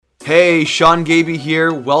Hey, Sean Gaby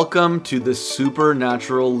here. Welcome to the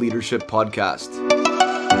Supernatural Leadership Podcast.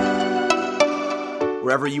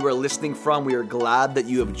 Wherever you are listening from, we are glad that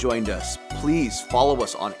you have joined us. Please follow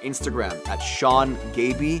us on Instagram at Sean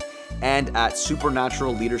Gaby and at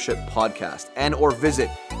Supernatural Leadership Podcast, and or visit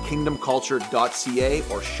kingdomculture.ca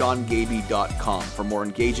or seangaby.com for more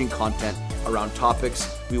engaging content around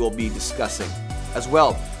topics we will be discussing. As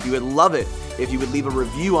well, we would love it if you would leave a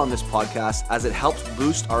review on this podcast, as it helps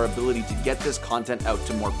boost our ability to get this content out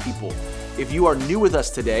to more people. If you are new with us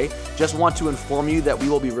today, just want to inform you that we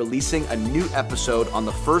will be releasing a new episode on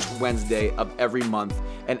the first Wednesday of every month,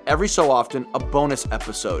 and every so often a bonus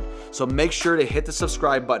episode. So make sure to hit the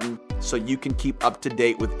subscribe button so you can keep up to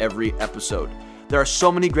date with every episode. There are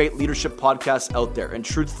so many great leadership podcasts out there, and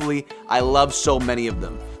truthfully, I love so many of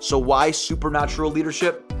them. So why supernatural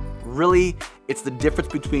leadership? Really, it's the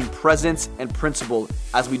difference between presence and principle,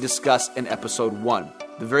 as we discussed in episode 1.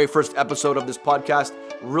 The very first episode of this podcast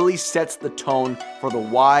really sets the tone for the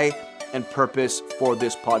why and purpose for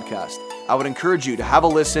this podcast. I would encourage you to have a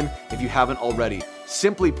listen if you haven't already.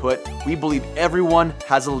 Simply put, we believe everyone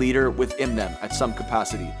has a leader within them at some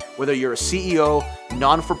capacity. Whether you're a CEO,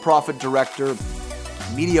 non-for-profit director,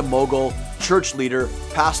 media mogul, church leader,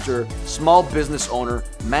 pastor, small business owner,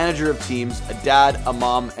 manager of teams, a dad, a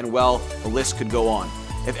mom, and well, the list could go on.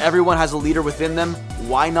 If everyone has a leader within them,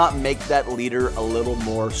 why not make that leader a little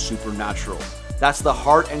more supernatural? That's the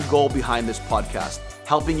heart and goal behind this podcast,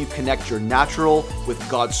 helping you connect your natural with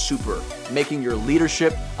God's super, making your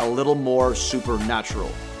leadership a little more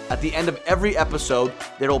supernatural. At the end of every episode,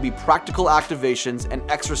 there will be practical activations and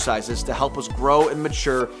exercises to help us grow and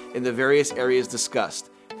mature in the various areas discussed.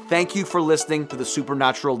 Thank you for listening to the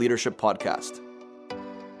Supernatural Leadership Podcast.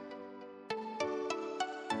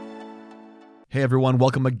 Hey everyone,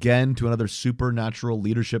 welcome again to another Supernatural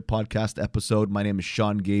Leadership Podcast episode. My name is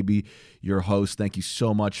Sean Gaby, your host. Thank you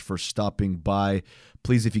so much for stopping by.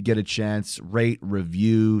 Please, if you get a chance, rate,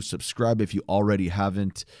 review, subscribe if you already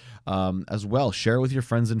haven't. As well, share with your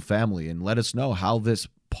friends and family and let us know how this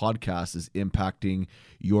podcast is impacting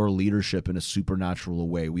your leadership in a supernatural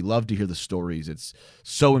way. We love to hear the stories. It's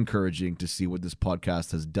so encouraging to see what this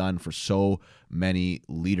podcast has done for so many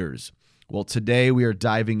leaders. Well, today we are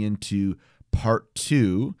diving into part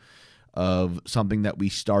 2 of something that we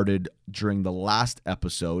started during the last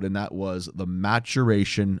episode, and that was the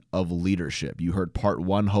maturation of leadership. You heard part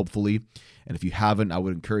 1, hopefully, and if you haven't, I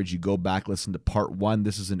would encourage you go back, listen to part 1.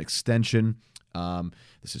 This is an extension.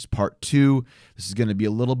 This is part 2. This is going to be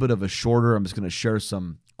a little bit of a shorter. I'm just going to share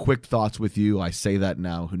some quick thoughts with you. I say that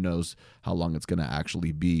now. Who knows how long it's going to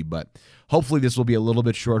actually be, but hopefully this will be a little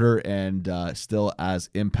bit shorter and still as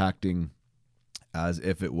impacting as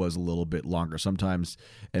if it was a little bit longer. Sometimes,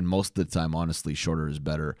 and most of the time, honestly, shorter is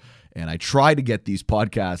better. And I try to get these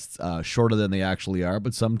podcasts shorter than they actually are,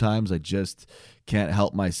 but sometimes I just can't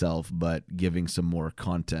help myself but giving some more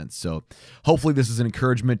content. So hopefully this is an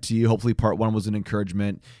encouragement to you. Hopefully part 1 was an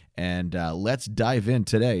encouragement. And let's dive in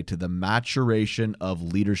today to the maturation of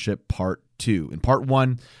leadership part 2. In part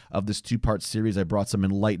 1 of this 2-part series, I brought some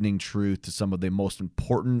enlightening truth to some of the most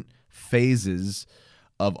important phases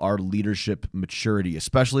of our leadership maturity,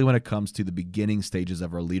 especially when it comes to the beginning stages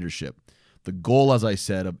of our leadership. The goal, as I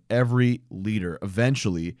said, of every leader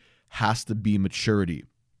eventually has to be maturity.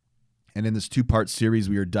 And in this 2-part series,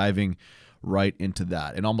 we are diving right into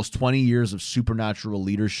that. In almost 20 years of supernatural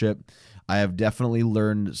leadership, I have definitely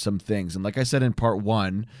learned some things. And like I said in part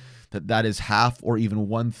 1, that is half or even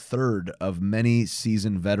 1/3 of many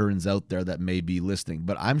seasoned veterans out there that may be listening.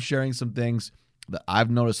 But I'm sharing some things that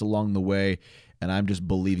I've noticed along the way, and I'm just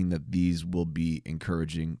believing that these will be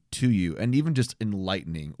encouraging to you and even just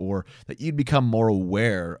enlightening, or that you'd become more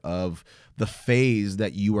aware of the phase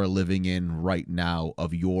that you are living in right now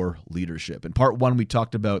of your leadership. In part 1, we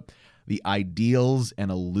talked about the ideals and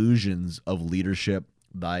illusions of leadership,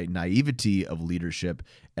 the naivety of leadership,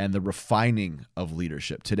 and the refining of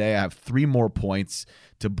leadership. Today, I have 3 more points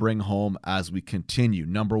to bring home as we continue.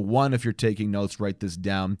 Number 1, if you're taking notes, write this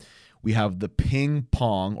down. We have the ping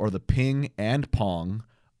pong, or the ping and pong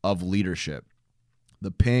of leadership. The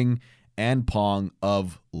ping and pong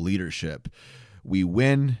of leadership. We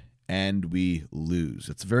win and we lose.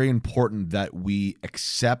 It's very important that we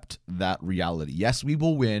accept that reality. Yes, we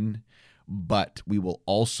will win, but we will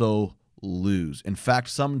also lose. In fact,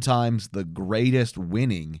 sometimes the greatest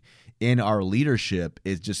winning in our leadership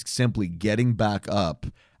is just simply getting back up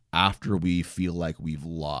after we feel like we've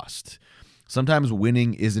lost. Sometimes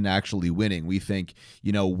winning isn't actually winning. We think,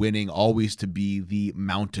 winning always to be the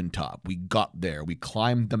mountaintop. We got there. We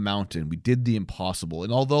climbed the mountain. We did the impossible.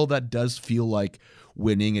 And although that does feel like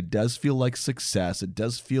winning, it does feel like success. It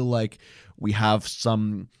does feel like we have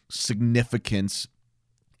some significance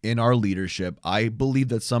in our leadership. I believe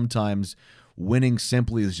that sometimes winning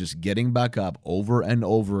simply is just getting back up over and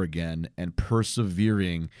over again and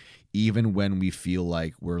persevering even when we feel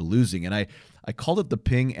like we're losing. And I called it the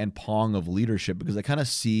ping and pong of leadership because I kind of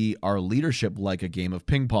see our leadership like a game of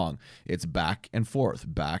ping pong. It's back and forth,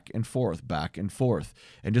 back and forth, back and forth.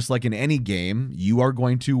 And just like in any game, you are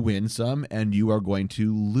going to win some and you are going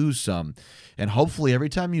to lose some. And hopefully every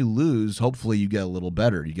time you lose, hopefully you get a little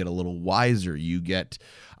better, you get a little wiser,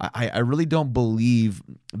 I really don't believe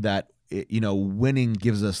that winning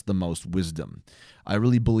gives us the most wisdom. I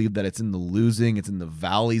really believe that it's in the losing, it's in the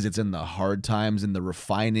valleys, it's in the hard times, in the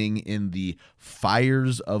refining, in the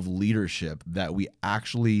fires of leadership that we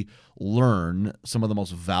actually learn some of the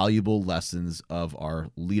most valuable lessons of our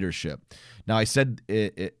leadership. Now, I said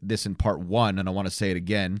this in part 1, and I want to say it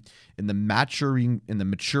again. In the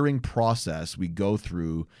maturing process, we go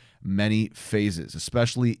through many phases,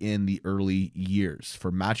 especially in the early years.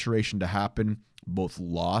 For maturation to happen, both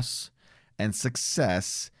loss and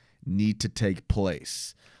success need to take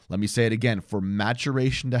place. Let me say it again. For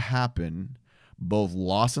maturation to happen, both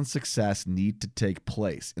loss and success need to take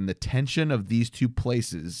place. In the tension of these two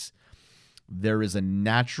places, there is a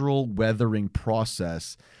natural weathering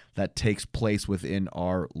process that takes place within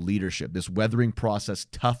our leadership. This weathering process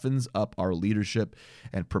toughens up our leadership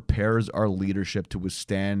and prepares our leadership to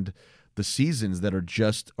withstand the seasons that are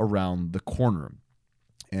just around the corner.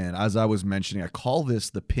 And as I was mentioning, I call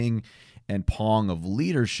this the ping and pong of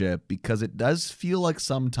leadership because it does feel like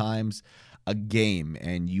sometimes a game,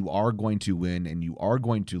 and you are going to win and you are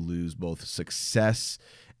going to lose. Both success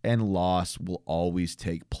and loss will always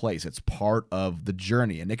take place. It's part of the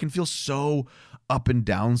journey, and it can feel so up and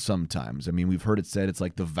down sometimes. I mean, we've heard it said it's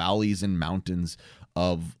like the valleys and mountains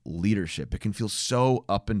of leadership. It can feel so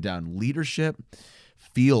up and down. Leadership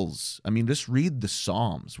just read the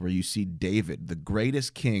Psalms where you see David, the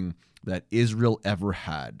greatest king that Israel ever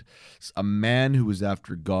had, a man who was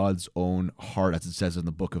after God's own heart, as it says in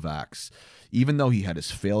the book of Acts. Even though he had his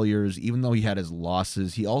failures, even though he had his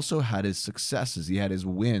losses, he also had his successes. He had his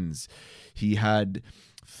wins. He had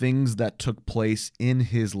things that took place in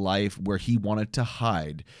his life where he wanted to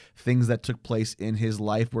hide, things that took place in his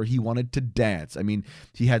life where he wanted to dance. I mean,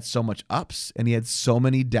 he had so much ups and he had so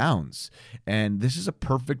many downs. And this is a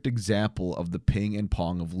perfect example of the ping and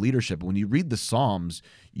pong of leadership. When you read the Psalms,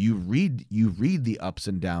 you read the ups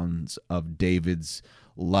and downs of David's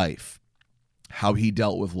life. How he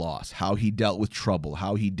dealt with loss, how he dealt with trouble,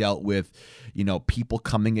 how he dealt with, people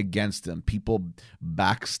coming against him, people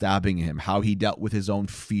backstabbing him, how he dealt with his own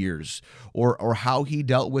fears, or how he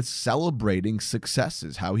dealt with celebrating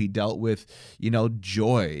successes, how he dealt with,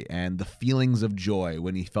 joy and the feelings of joy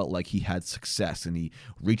when he felt like he had success and he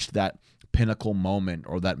reached that pinnacle moment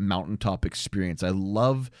or that mountaintop experience. I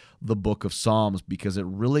love the book of Psalms because it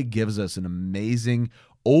really gives us an amazing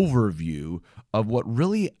overview of what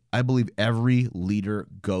really I believe every leader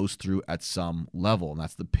goes through at some level, and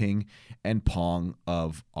that's the ping and pong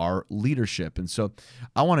of our leadership. And so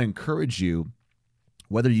I want to encourage you,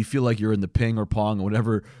 whether you feel like you're in the ping or pong or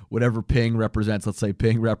whatever ping represents, let's say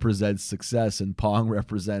ping represents success and pong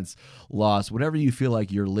represents loss, whatever you feel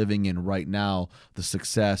like you're living in right now, the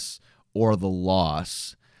success or the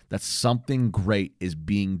loss, that something great is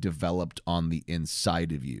being developed on the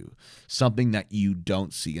inside of you, something that you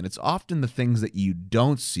don't see. And it's often the things that you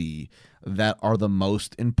don't see that are the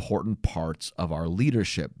most important parts of our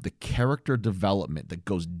leadership, the character development that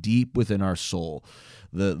goes deep within our soul,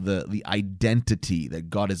 the identity that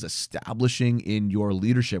God is establishing in your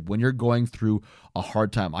leadership when you're going through a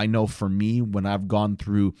hard time. I know for me, when I've gone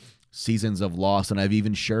through seasons of loss, and I've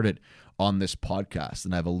even shared it on this podcast,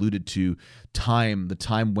 and I've alluded to the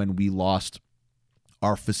time when we lost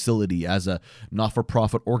our facility as a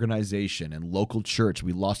not-for-profit organization and local church.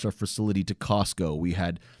 We lost our facility to Costco. We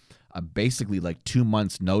had basically like 2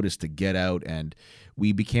 months notice to get out, and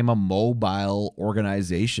we became a mobile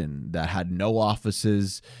organization that had no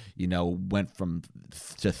offices, went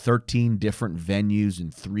to 13 different venues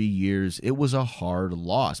in 3 years. It was a hard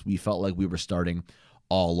loss. We felt like we were starting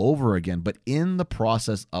all over again. But in the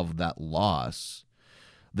process of that loss,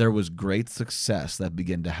 there was great success that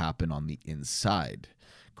began to happen on the inside,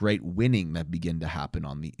 great winning that began to happen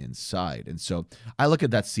on the inside. And so I look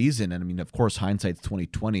at that season, and of course, hindsight's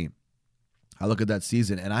 2020. I look at that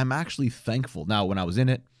season and I'm actually thankful. Now, when I was in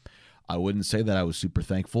it, I wouldn't say that I was super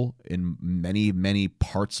thankful in many, many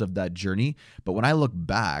parts of that journey. But when I look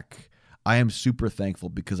back, I am super thankful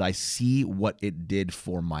because I see what it did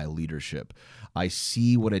for my leadership. I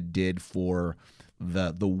see what it did for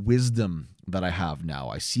the wisdom that I have now.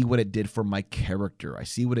 I see what it did for my character. I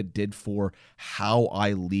see what it did for how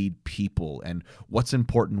I lead people and what's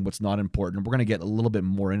important, what's not important. We're going to get a little bit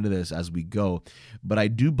more into this as we go. But I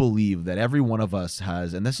do believe that every one of us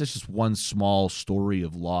has, and this is just one small story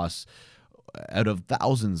of loss out of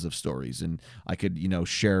thousands of stories. And I could,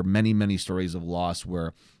 share many, many stories of loss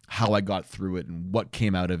where how I got through it and what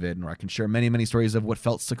came out of it. And I can share many, many stories of what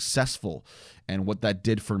felt successful and what that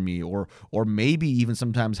did for me, or maybe even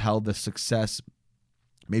sometimes how the success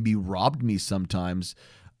maybe robbed me sometimes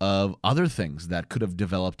of other things that could have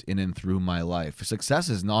developed in and through my life. Success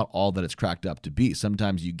is not all that it's cracked up to be.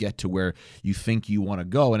 Sometimes you get to where you think you want to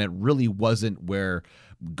go, and it really wasn't where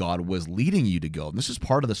God was leading you to go. And this is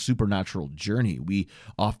part of the supernatural journey. We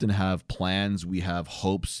often have plans, we have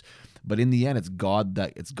hopes, but in the end, it's God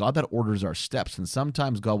that orders our steps. And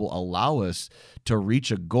sometimes God will allow us to reach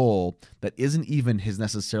a goal that isn't even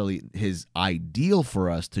necessarily his ideal for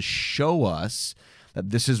us, to show us that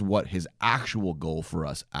this is what his actual goal for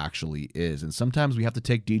us actually is. And sometimes we have to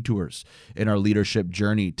take detours in our leadership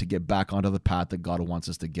journey to get back onto the path that God wants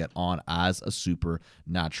us to get on as a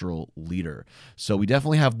supernatural leader. So we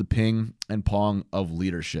definitely have the ping and pong of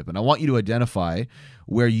leadership. And I want you to identify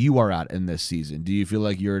where you are at in this season. Do you feel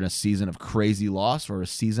like you're in a season of crazy loss or a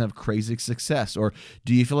season of crazy success? Or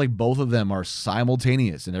do you feel like both of them are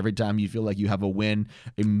simultaneous, and every time you feel like you have a win,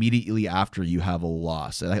 immediately after you have a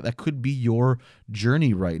loss? That could be your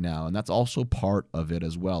journey right now, and that's also part of it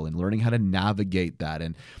as well, and learning how to navigate that.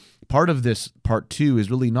 And part of this, part 2,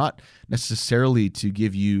 is really not necessarily to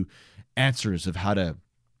give you answers of how to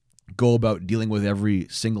go about dealing with every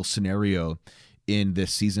single scenario in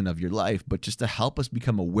this season of your life, but just to help us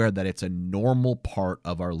become aware that it's a normal part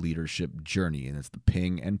of our leadership journey, and it's the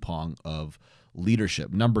ping and pong of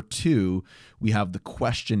leadership. Number 2, we have the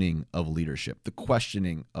questioning of leadership. The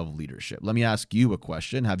questioning of leadership. Let me ask you a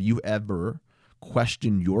question. Have you ever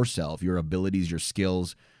questioned yourself, your abilities, your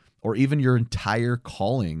skills, or even your entire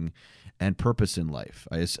calling and purpose in life?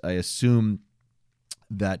 I assume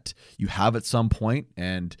that you have at some point,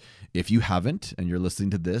 and if you haven't and you're listening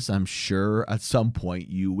to this, I'm sure at some point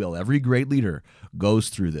you will. Every great leader goes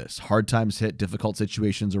through this. Hard times hit, difficult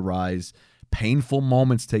situations arise, painful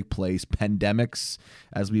moments take place, pandemics,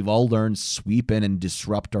 as we've all learned, sweep in and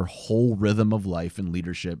disrupt our whole rhythm of life and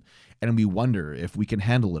leadership, and we wonder if we can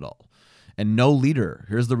handle it all. And no leader,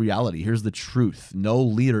 here's the reality, here's the truth, no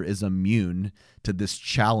leader is immune to this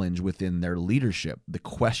challenge within their leadership, the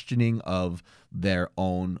questioning of their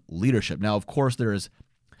own leadership. Now, of course, there is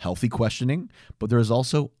healthy questioning, but there is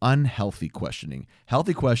also unhealthy questioning.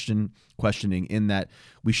 Healthy questioning in that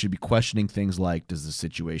we should be questioning things like, does the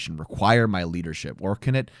situation require my leadership, or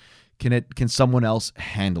can someone else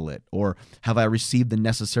handle it? Or have I received the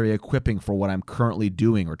necessary equipping for what I'm currently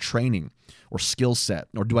doing or training or skill set?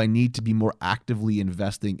 Or do I need to be more actively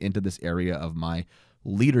investing into this area of my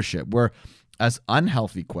leadership? Whereas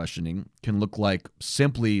unhealthy questioning can look like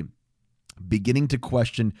simply beginning to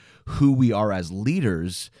question who we are as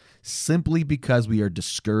leaders simply because we are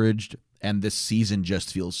discouraged and this season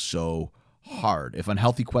just feels so hard. If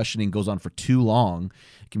unhealthy questioning goes on for too long,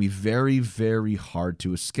 it can be very, very hard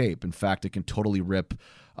to escape. In fact, it can totally rip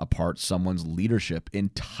apart someone's leadership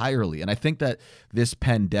entirely. And I think that this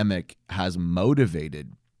pandemic has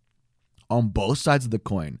motivated, on both sides of the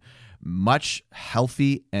coin, much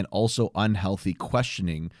healthy and also unhealthy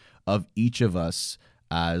questioning of each of us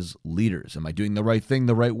as leaders. Am I doing the right thing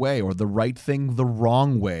the right way, or the right thing the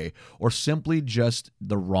wrong way, or simply just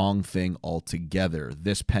the wrong thing altogether?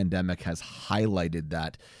 This pandemic has highlighted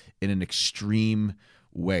that in an extreme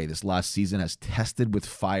way. This last season has tested with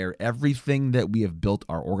fire everything that we have built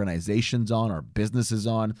our organizations on, our businesses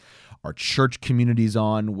on, our church communities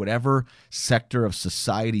on, whatever sector of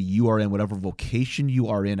society you are in, whatever vocation you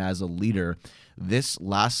are in as a leader. This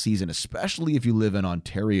last season, especially if you live in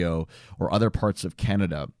Ontario or other parts of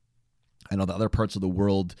Canada, I know the other parts of the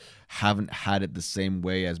world haven't had it the same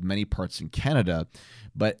way as many parts in Canada,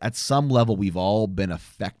 but at some level, we've all been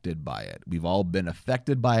affected by it. We've all been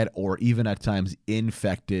affected by it, or even at times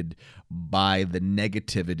infected by the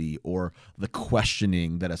negativity or the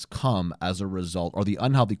questioning that has come as a result, or the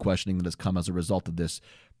unhealthy questioning that has come as a result of this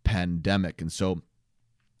pandemic. And so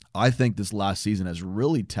I think this last season has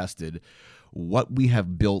really tested what we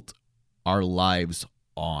have built our lives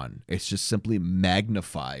on. It's just simply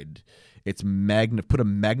magnified. It's put a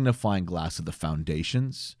magnifying glass to the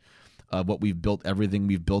foundations what we've built, everything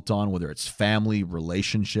we've built on, whether it's family,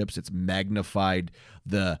 relationships. It's magnified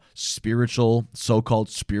the spiritual, so-called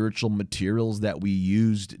spiritual materials that we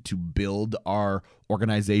used to build our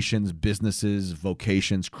organizations, businesses,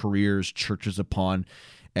 vocations, careers, churches upon.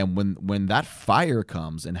 And when that fire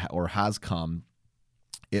comes or has come,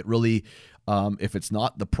 it really, if it's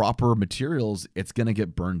not the proper materials, it's going to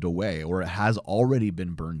get burned away, or it has already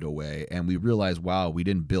been burned away. And we realize, wow, we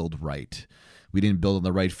didn't build right. We didn't build on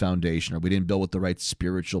the right foundation, or we didn't build with the right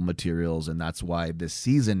spiritual materials. And that's why this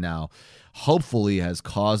season now hopefully has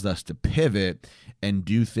caused us to pivot and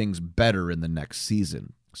do things better in the next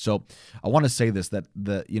season. So I want to say this, that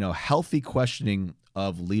the healthy questioning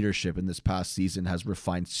of leadership in this past season has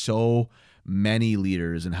refined so many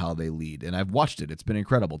leaders and how they lead. And I've watched it. It's been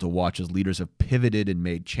incredible to watch as leaders have pivoted and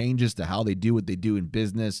made changes to how they do what they do in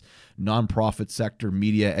business, nonprofit sector,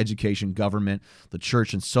 media, education, government, the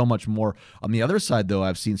church, and so much more. On the other side, though,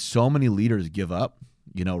 I've seen so many leaders give up,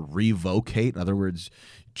 revocate. In other words,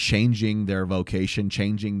 changing their vocation,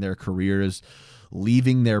 changing their careers,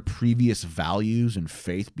 leaving their previous values and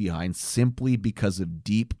faith behind simply because of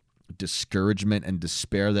deep discouragement and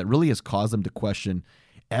despair that really has caused them to question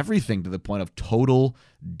everything, to the point of total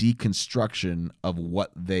deconstruction of what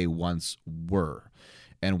they once were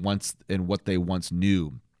and what they once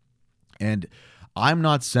knew. And I'm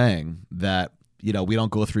not saying that, we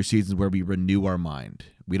don't go through seasons where we renew our mind.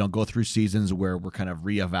 We don't go through seasons where we're kind of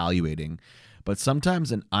reevaluating, but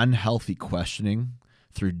sometimes an unhealthy questioning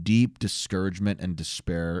through deep discouragement and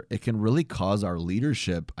despair, it can really cause our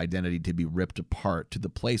leadership identity to be ripped apart to the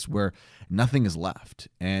place where nothing is left.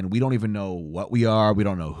 And we don't even know what we are. We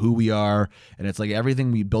don't know who we are. And it's like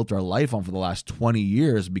everything we built our life on for the last 20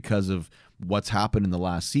 years because of what's happened in the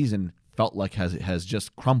last season felt like has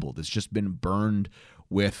just crumbled. It's just been burned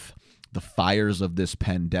with the fires of this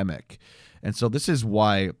pandemic. And so this is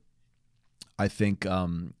why I think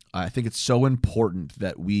it's so important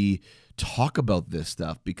that we talk about this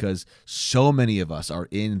stuff, because so many of us are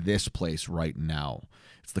in this place right now.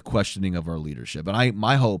 It's the questioning of our leadership. And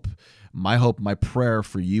my prayer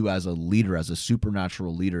for you as a leader, as a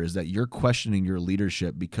supernatural leader, is that you're questioning your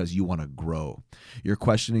leadership because you want to grow. You're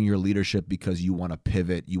questioning your leadership because you want to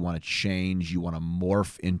pivot, you want to change, you want to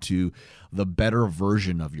morph into the better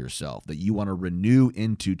version of yourself, that you want to renew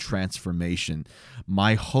into transformation.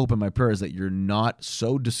 My hope and my prayer is that you're not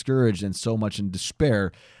so discouraged and so much in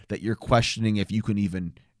despair that you're questioning if you can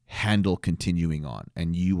even handle continuing on,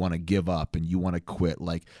 and you want to give up and you want to quit.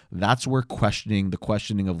 Like, that's where the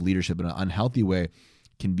questioning of leadership in an unhealthy way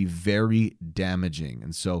can be very damaging.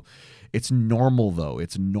 And so it's normal, though.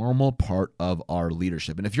 It's a normal part of our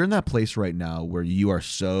leadership. And if you're in that place right now where you are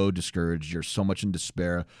so discouraged, you're so much in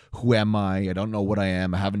despair, who am I? I don't know what I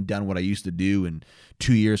am. I haven't done what I used to do in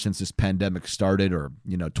 2 years since this pandemic started, or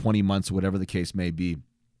 20 months, whatever the case may be.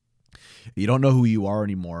 You don't know who you are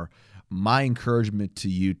anymore. My encouragement to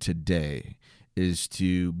you today is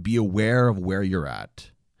to be aware of where you're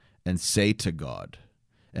at and say to God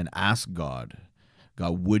and ask God,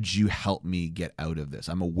 would you help me get out of this?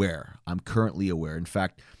 I'm aware. I'm currently aware. In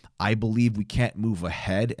fact, I believe we can't move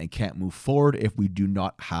ahead and can't move forward if we do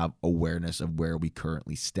not have awareness of where we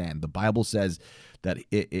currently stand. The Bible says that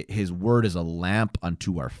His word is a lamp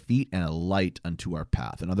unto our feet and a light unto our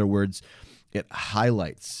path. In other words, it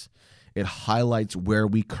highlights where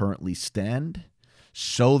we currently stand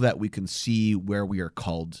so that we can see where we are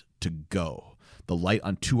called to go. The light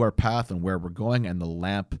unto our path and where we're going, and the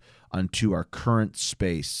lamp unto our current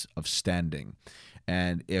space of standing.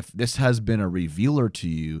 And if this has been a revealer to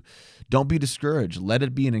you, don't be discouraged. Let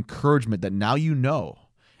it be an encouragement that now you know.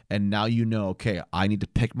 And now you know, okay, I need to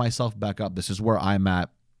pick myself back up. This is where I'm at.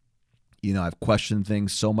 I've questioned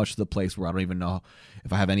things so much to the place where I don't even know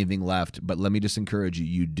if I have anything left. But let me just encourage you,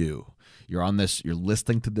 you do. You're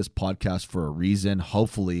listening to this podcast for a reason.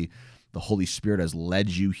 Hopefully, the Holy Spirit has led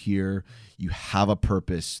you here. You have a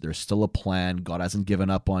purpose. There's still a plan. God hasn't given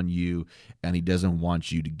up on you, and He doesn't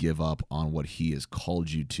want you to give up on what He has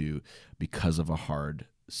called you to because of a hard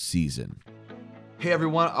season. Hey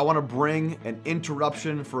everyone, I want to bring an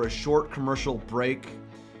interruption for a short commercial break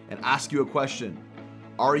and ask you a question.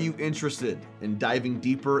 Are you interested in diving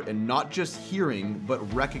deeper and not just hearing, but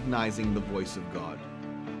recognizing the voice of God?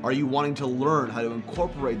 Are you wanting to learn how to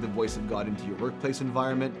incorporate the voice of God into your workplace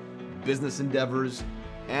environment, business endeavors,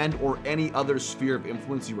 and or any other sphere of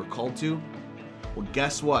influence you were called to? Well,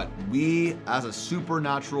 guess what? We, as a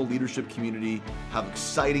supernatural leadership community, have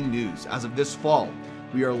exciting news. As of this fall,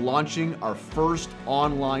 we are launching our first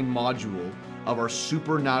online module of our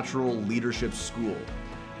Supernatural Leadership School.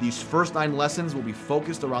 These first 9 lessons will be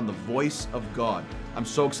focused around the voice of God. I'm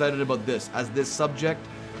so excited about this, as this subject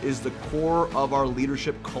is the core of our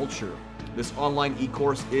leadership culture. This online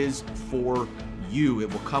e-course is for you.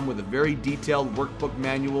 It will come with a very detailed workbook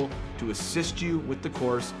manual to assist you with the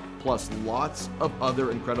course, plus lots of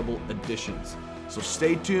other incredible additions. So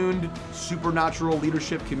stay tuned, Supernatural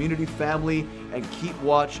Leadership Community family, and keep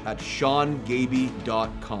watch at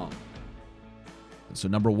SeanGaby.com. So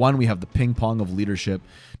number one, we have the ping pong of leadership.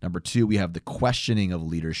 Number two, we have the questioning of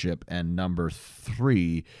leadership. And number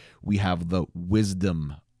three, we have the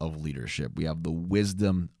wisdom of leadership. We have the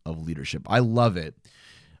wisdom of leadership. I love it.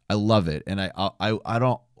 I love it. And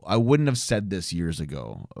I wouldn't have said this years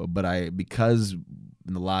ago, but because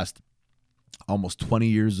in the last almost 20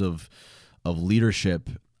 years of leadership,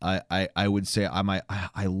 I would say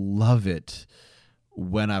I love it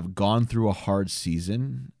when I've gone through a hard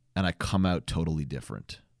season and I come out totally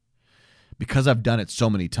different. Because I've done it so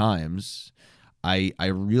many times, I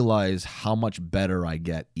realize how much better I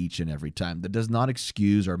get each and every time. That does not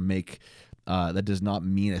excuse or make, that does not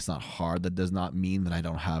mean it's not hard. That does not mean that I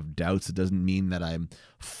don't have doubts. It doesn't mean that I'm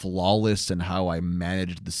flawless in how I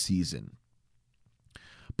managed the season.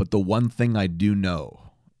 But the one thing I do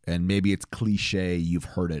know, and maybe it's cliche, you've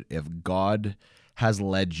heard it, if God has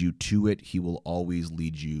led you to it, he will always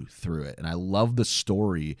lead you through it. And I love the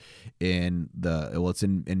story it's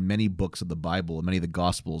in many books of the Bible, many of the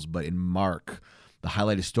Gospels, but in Mark, the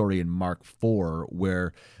highlighted story in Mark 4,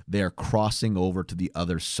 where they are crossing over to the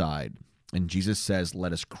other side. And Jesus says,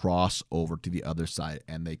 let us cross over to the other side.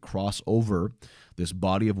 And they cross over this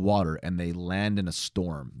body of water and they land in a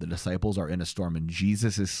storm. The disciples are in a storm and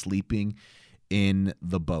Jesus is sleeping in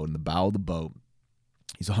the boat, in the bow of the boat.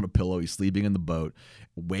 He's on a pillow. He's sleeping in the boat.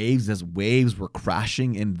 As waves were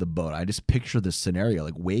crashing into the boat. I just picture this scenario.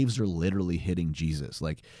 Like waves are literally hitting Jesus.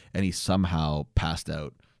 And he somehow passed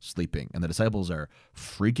out sleeping. And the disciples are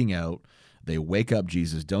freaking out. They wake up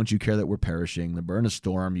Jesus. Don't you care that we're perishing? We're in a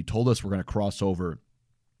storm. You told us we're going to cross over.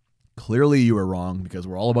 Clearly you were wrong because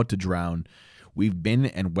we're all about to drown. We've been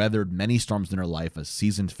and weathered many storms in our life as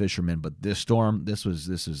seasoned fishermen, but this storm, this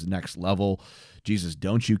is next level. Jesus,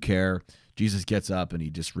 don't you care? Jesus gets up and he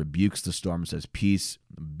just rebukes the storm and says, peace,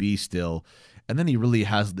 be still. And then he really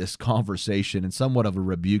has this conversation and somewhat of a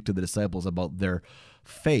rebuke to the disciples about their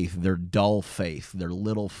faith, their dull faith, their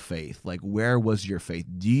little faith. Like, where was your faith?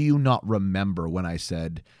 Do you not remember when I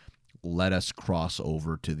said, let us cross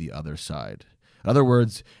over to the other side? In other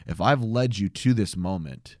words, if I've led you to this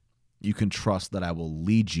moment, you can trust that I will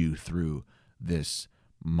lead you through this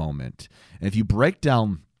moment. And if you break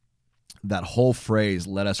down that whole phrase,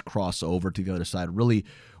 let us cross over to the other side, really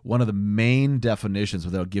one of the main definitions,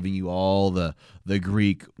 without giving you all the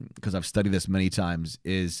Greek, because I've studied this many times,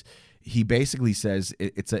 is he basically says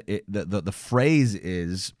the phrase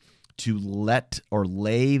is to let or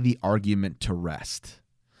lay the argument to rest.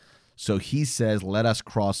 So he says, let us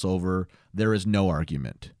cross over. There is no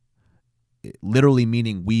argument. Literally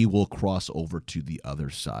meaning we will cross over to the other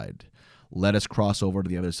side. Let us cross over to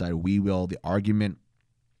the other side. We will. The argument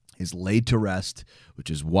is laid to rest, which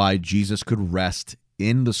is why Jesus could rest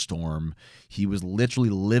in the storm. He was literally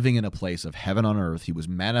living in a place of heaven on earth. He was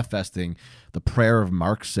manifesting the prayer of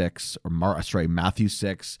Matthew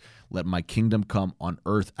 6, let my kingdom come on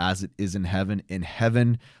earth as it is in heaven. In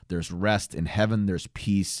heaven, there's rest. In heaven, there's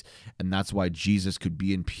peace. And that's why Jesus could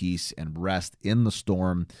be in peace and rest in the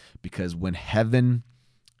storm, because when heaven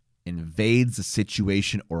invades a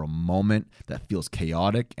situation or a moment that feels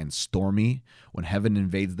chaotic and stormy, when heaven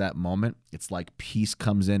invades that moment, it's like peace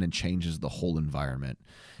comes in and changes the whole environment.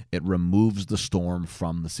 It removes the storm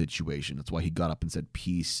from the situation. That's why he got up and said,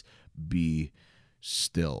 peace, be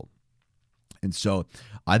still. And so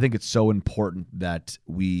I think it's so important that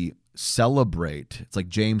we celebrate. It's like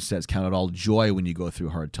James says, count it all joy when you go through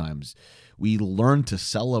hard times. We learn to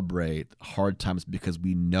celebrate hard times because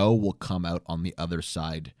we know we'll come out on the other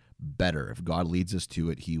side better. If God leads us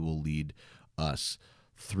to it, he will lead us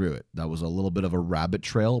through it. That was a little bit of a rabbit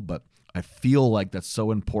trail, but I feel like that's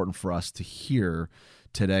so important for us to hear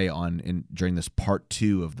today during this part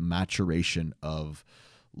 2 of the maturation of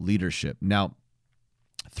leadership. Now,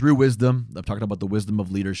 through wisdom, I'm talking about the wisdom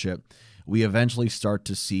of leadership, we eventually start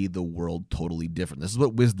to see the world totally different. This is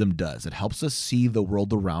what wisdom does. It helps us see the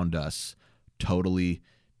world around us totally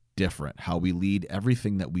different, how we lead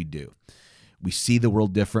everything that we do. We see the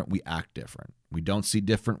world different, we act different. We don't see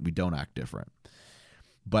different, we don't act different.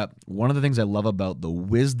 But one of the things I love about the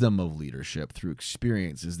wisdom of leadership through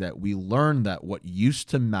experience is that we learn that what used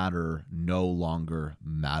to matter no longer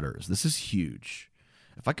matters. This is huge.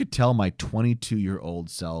 If I could tell my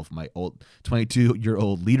 22-year-old self, my old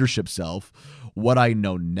 22-year-old leadership self, what I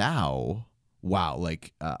know now, wow,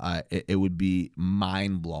 like it would be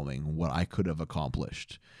mind blowing what I could have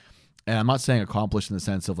accomplished. And I'm not saying accomplished in the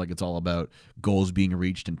sense of like it's all about goals being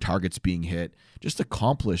reached and targets being hit, just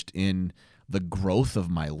accomplished in the growth of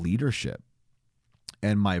my leadership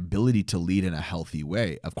and my ability to lead in a healthy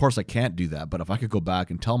way. Of course, I can't do that, but if I could go back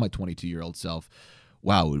and tell my 22-year-old self,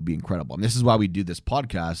 wow, it would be incredible. And this is why we do this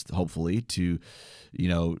podcast, hopefully, to,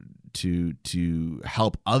 to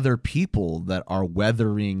help other people that are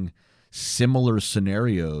weathering similar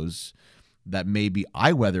scenarios that maybe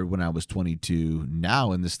I weathered when I was 22.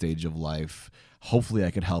 Now in this stage of life, hopefully I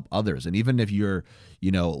could help others. And even if you're,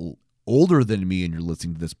 older than me and you're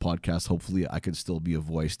listening to this podcast, hopefully I could still be a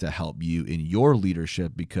voice to help you in your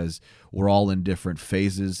leadership, because we're all in different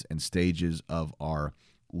phases and stages of our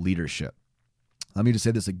leadership. Let me just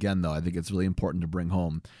say this again, though. I think it's really important to bring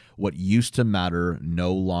home what used to matter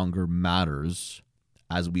no longer matters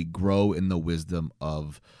as we grow in the wisdom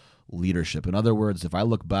of leadership. In other words, if I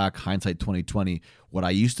look back, hindsight 2020, what I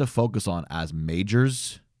used to focus on as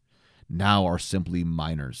majors now are simply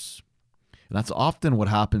minors. And that's often what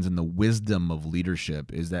happens in the wisdom of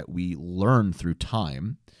leadership, is that we learn through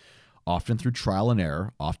time, often through trial and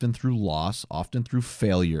error, often through loss, often through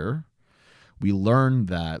failure. We learn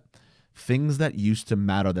that things that used to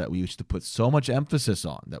matter, that we used to put so much emphasis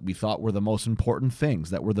on, that we thought were the most important things,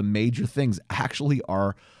 that were the major things, actually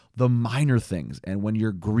are the minor things. And when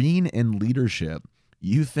you're green in leadership,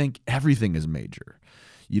 you think everything is major.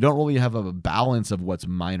 You don't really have a balance of what's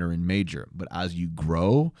minor and major. But as you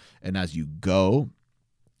grow and as you go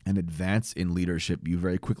and advance in leadership, you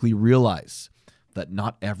very quickly realize that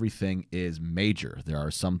not everything is major. There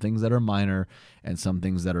are some things that are minor and some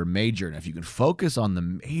things that are major. And if you can focus on the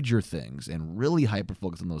major things and really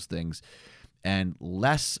hyper-focus on those things and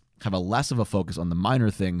have a less of a focus on the minor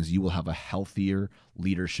things, you will have a healthier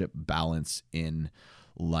leadership balance in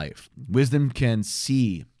life. Wisdom can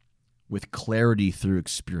see with clarity through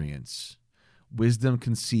experience. Wisdom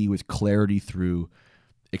can see with clarity through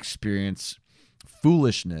experience.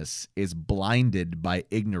 Foolishness is blinded by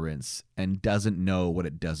ignorance and doesn't know what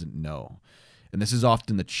it doesn't know. And this is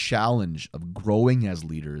often the challenge of growing as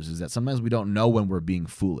leaders, is that sometimes we don't know when we're being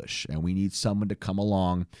foolish, and we need someone to come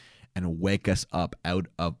along and wake us up out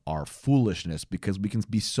of our foolishness, because we can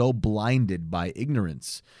be so blinded by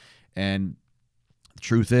ignorance. And the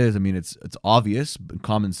truth is, it's obvious,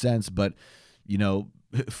 common sense, but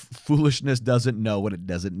foolishness doesn't know what it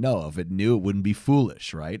doesn't know. If it knew, it wouldn't be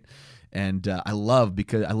foolish, right? And I love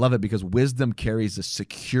it because wisdom carries a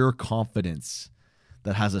secure confidence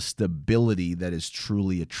that has a stability that is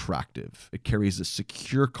truly attractive. It carries a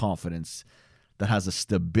secure confidence that has a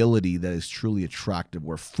stability that is truly attractive,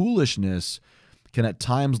 where foolishness can at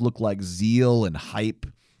times look like zeal and hype,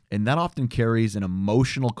 and that often carries an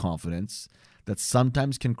emotional confidence that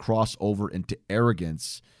sometimes can cross over into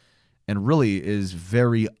arrogance and really is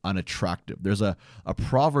very unattractive. There's a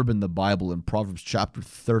proverb in the Bible, in Proverbs chapter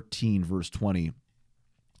 13, verse 20,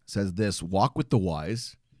 says this: walk with the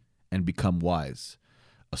wise and become wise.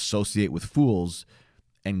 Associate with fools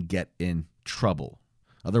and get in trouble.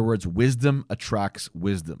 In other words, wisdom attracts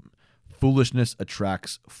wisdom. Foolishness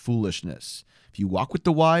attracts foolishness. If you walk with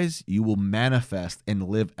the wise, you will manifest and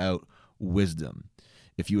live out wisdom.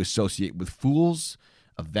 If you associate with fools,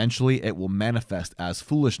 eventually it will manifest as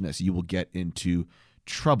foolishness. You will get into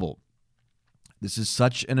trouble. This is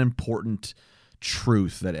such an important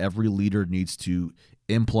truth that every leader needs to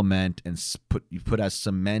implement and put as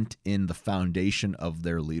cement in the foundation of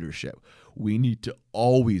their leadership. We need to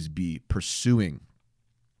always be pursuing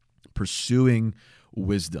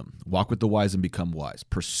wisdom. Walk with the wise and become wise.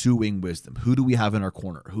 Pursuing wisdom. Who do we have in our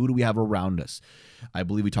corner? Who do we have around us? I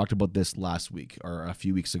believe we talked about this last week or a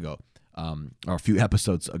few weeks ago, or a few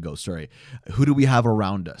episodes ago, sorry. Who do we have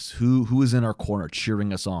around us? Who is in our corner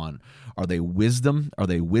cheering us on? Are they wisdom? Are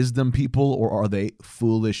they wisdom people, or are they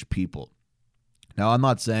foolish people? Now, I'm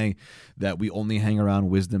not saying that we only hang around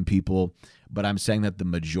wisdom people, but I'm saying that the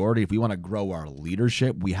majority, if we want to grow our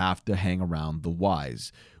leadership, we have to hang around the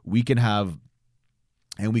wise. We can help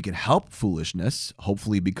foolishness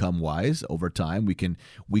hopefully become wise over time.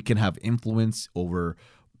 We can have influence over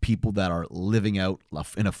people that are living out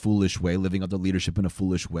in a foolish way, living out their leadership in a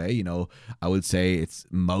foolish way. I would say it's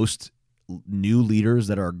most new leaders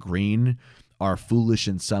that are green are foolish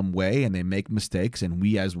in some way, and they make mistakes, and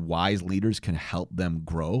we as wise leaders can help them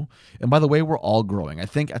grow. And by the way, we're all growing. I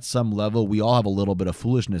think at some level we all have a little bit of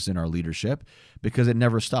foolishness in our leadership, because it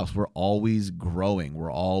never stops. We're always growing.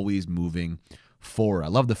 We're always moving forward. I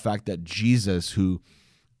love the fact that Jesus, who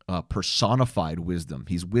personified wisdom,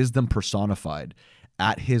 he's wisdom personified,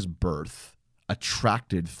 at his birth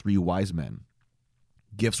attracted 3 wise men.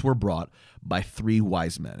 gifts were brought by 3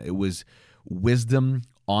 wise men. It was wisdom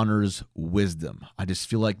honors wisdom. I just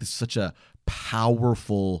feel like this is such a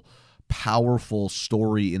powerful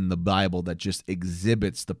story in the Bible that just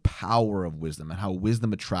exhibits the power of wisdom and how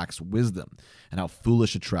wisdom attracts wisdom and how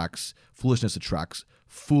foolishness attracts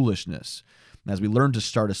foolishness. And as we learn to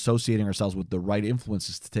start associating ourselves with the right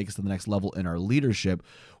influences to take us to the next level in our leadership,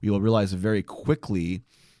 we will realize very quickly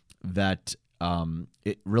that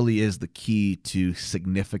it really is the key to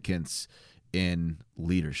significance in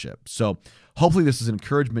leadership. So hopefully this is an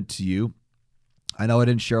encouragement to you. I know I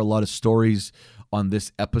didn't share a lot of stories on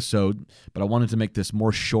this episode, but I wanted to make this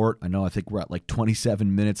more short. I think we're at like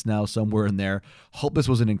 27 minutes now, somewhere in there. Hope this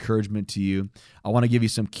was an encouragement to you. I want to give you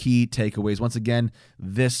some key takeaways. Once again,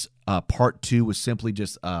 this part 2 was simply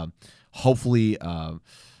just hopefully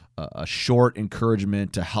a short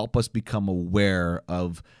encouragement to help us become aware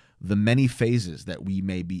of the many phases that we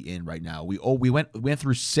may be in right now. We went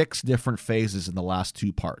through 6 different phases in the last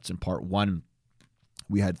 2 parts. In part 1,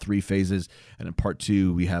 we had 3 phases, and in part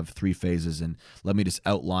 2, we have 3 phases. And let me just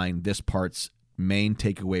outline this part's main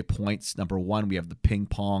takeaway points. Number 1, we have the ping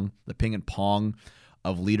and pong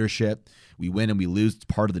of leadership. We win and we lose. It's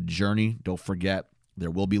part of the journey. Don't forget,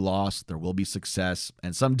 there will be loss, there will be success,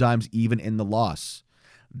 and sometimes even in the loss,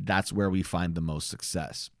 that's where we find the most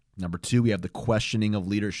success. Number 2, we have the questioning of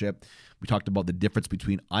leadership. We talked about the difference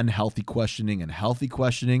between unhealthy questioning and healthy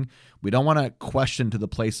questioning. We don't want to question to the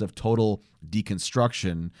place of total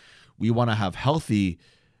deconstruction. We want to have healthy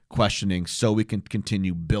questioning so we can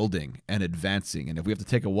continue building and advancing. And if we have to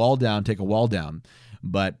take a wall down, take a wall down.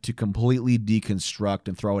 But to completely deconstruct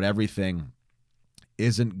and throw out everything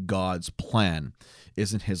isn't God's plan,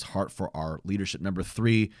 isn't his heart for our leadership. Number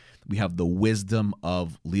 3, we have the wisdom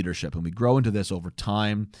of leadership. And we grow into this over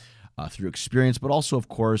time through experience, but also, of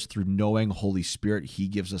course, through knowing Holy Spirit. He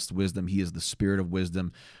gives us wisdom. He is the spirit of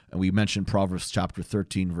wisdom. And we mentioned Proverbs chapter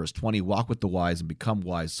 13, verse 20, walk with the wise and become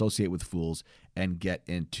wise, associate with fools, and get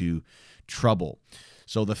into trouble.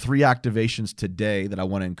 So the 3 activations today that I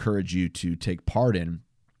want to encourage you to take part in.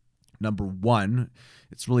 Number 1,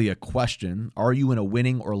 it's really a question. Are you in a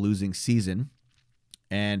winning or losing season?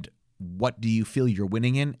 And what do you feel you're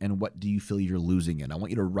winning in, and what do you feel you're losing in? I want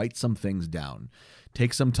you to write some things down.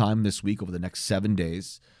 Take some time this week over the next 7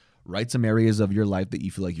 days. Write some areas of your life that you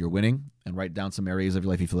feel like you're winning, and write down some areas of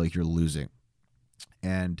your life you feel like you're losing.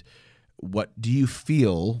 And what do you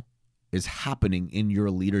feel is happening in your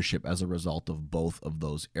leadership as a result of both of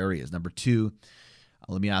those areas? Number 2,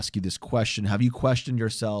 let me ask you this question. Have you questioned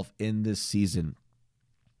yourself in this season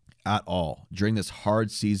at all? During this hard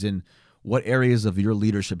season, what areas of your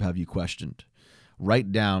leadership have you questioned?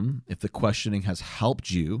 Write down if the questioning has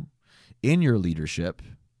helped you in your leadership,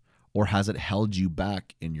 or has it held you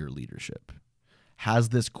back in your leadership? Has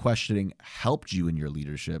this questioning helped you in your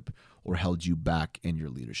leadership or held you back in your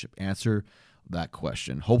leadership? Answer that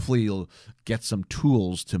question. Hopefully you'll get some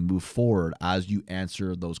tools to move forward as you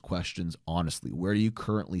answer those questions honestly. Where do you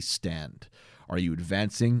currently stand? Are you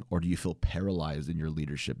advancing, or do you feel paralyzed in your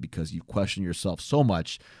leadership because you question yourself so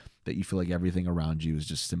much that you feel like everything around you is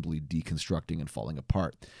just simply deconstructing and falling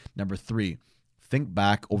apart? Number 3, think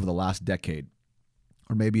back over the last decade.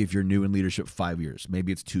 Or maybe if you're new in leadership, 5 years,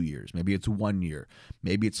 maybe it's 2 years, maybe it's 1 year,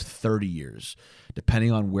 maybe it's 30 years,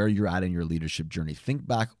 depending on where you're at in your leadership journey. Think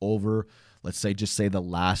back over, let's say, just say the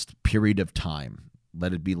last period of time.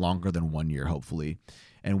 Let it be longer than 1 year, hopefully.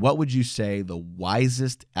 And what would you say the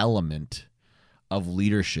wisest element of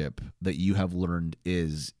leadership that you have learned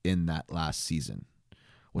is in that last season?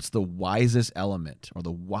 What's the wisest element or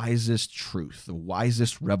the wisest truth, the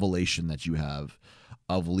wisest revelation that you have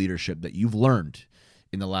of leadership that you've learned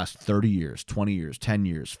in the last 30 years, 20 years, 10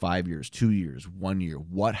 years, 5 years, 2 years, 1 year?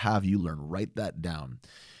 What have you learned? Write that down.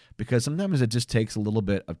 Because sometimes it just takes a little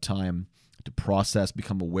bit of time to process,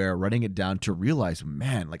 become aware, writing it down to realize,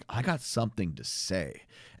 man, like I got something to say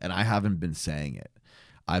and I haven't been saying it.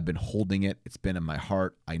 I've been holding it. It's been in my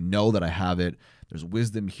heart. I know that I have it. There's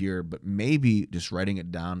wisdom here, but maybe just writing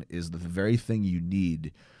it down is the very thing you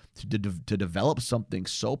need to develop something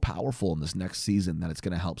so powerful in this next season that it's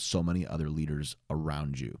going to help so many other leaders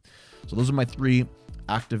around you. So those are my 3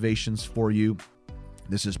 activations for you.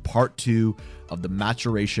 This is part 2 of the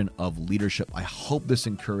maturation of leadership. I hope this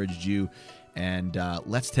encouraged you, and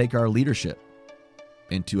let's take our leadership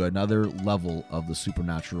into another level of the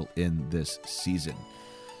supernatural in this season.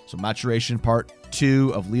 So maturation part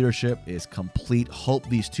 2 of leadership is complete. Hope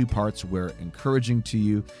these 2 parts were encouraging to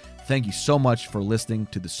you. Thank you so much for listening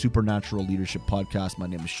to the Supernatural Leadership Podcast. My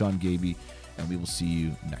name is Sean Gaby, and we will see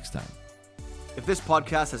you next time. If this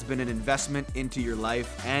podcast has been an investment into your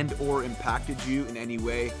life and or impacted you in any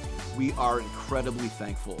way, we are incredibly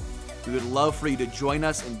thankful. We would love for you to join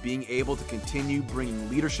us in being able to continue bringing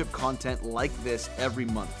leadership content like this every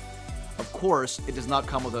month. Of course, it does not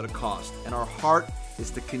come without a cost, and our heart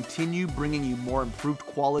is to continue bringing you more improved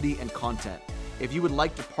quality and content. If you would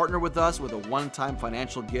like to partner with us with a one-time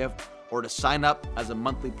financial gift or to sign up as a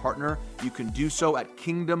monthly partner, you can do so at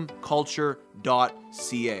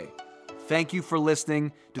kingdomculture.ca. Thank you for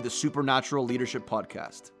listening to the Supernatural Leadership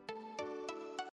Podcast.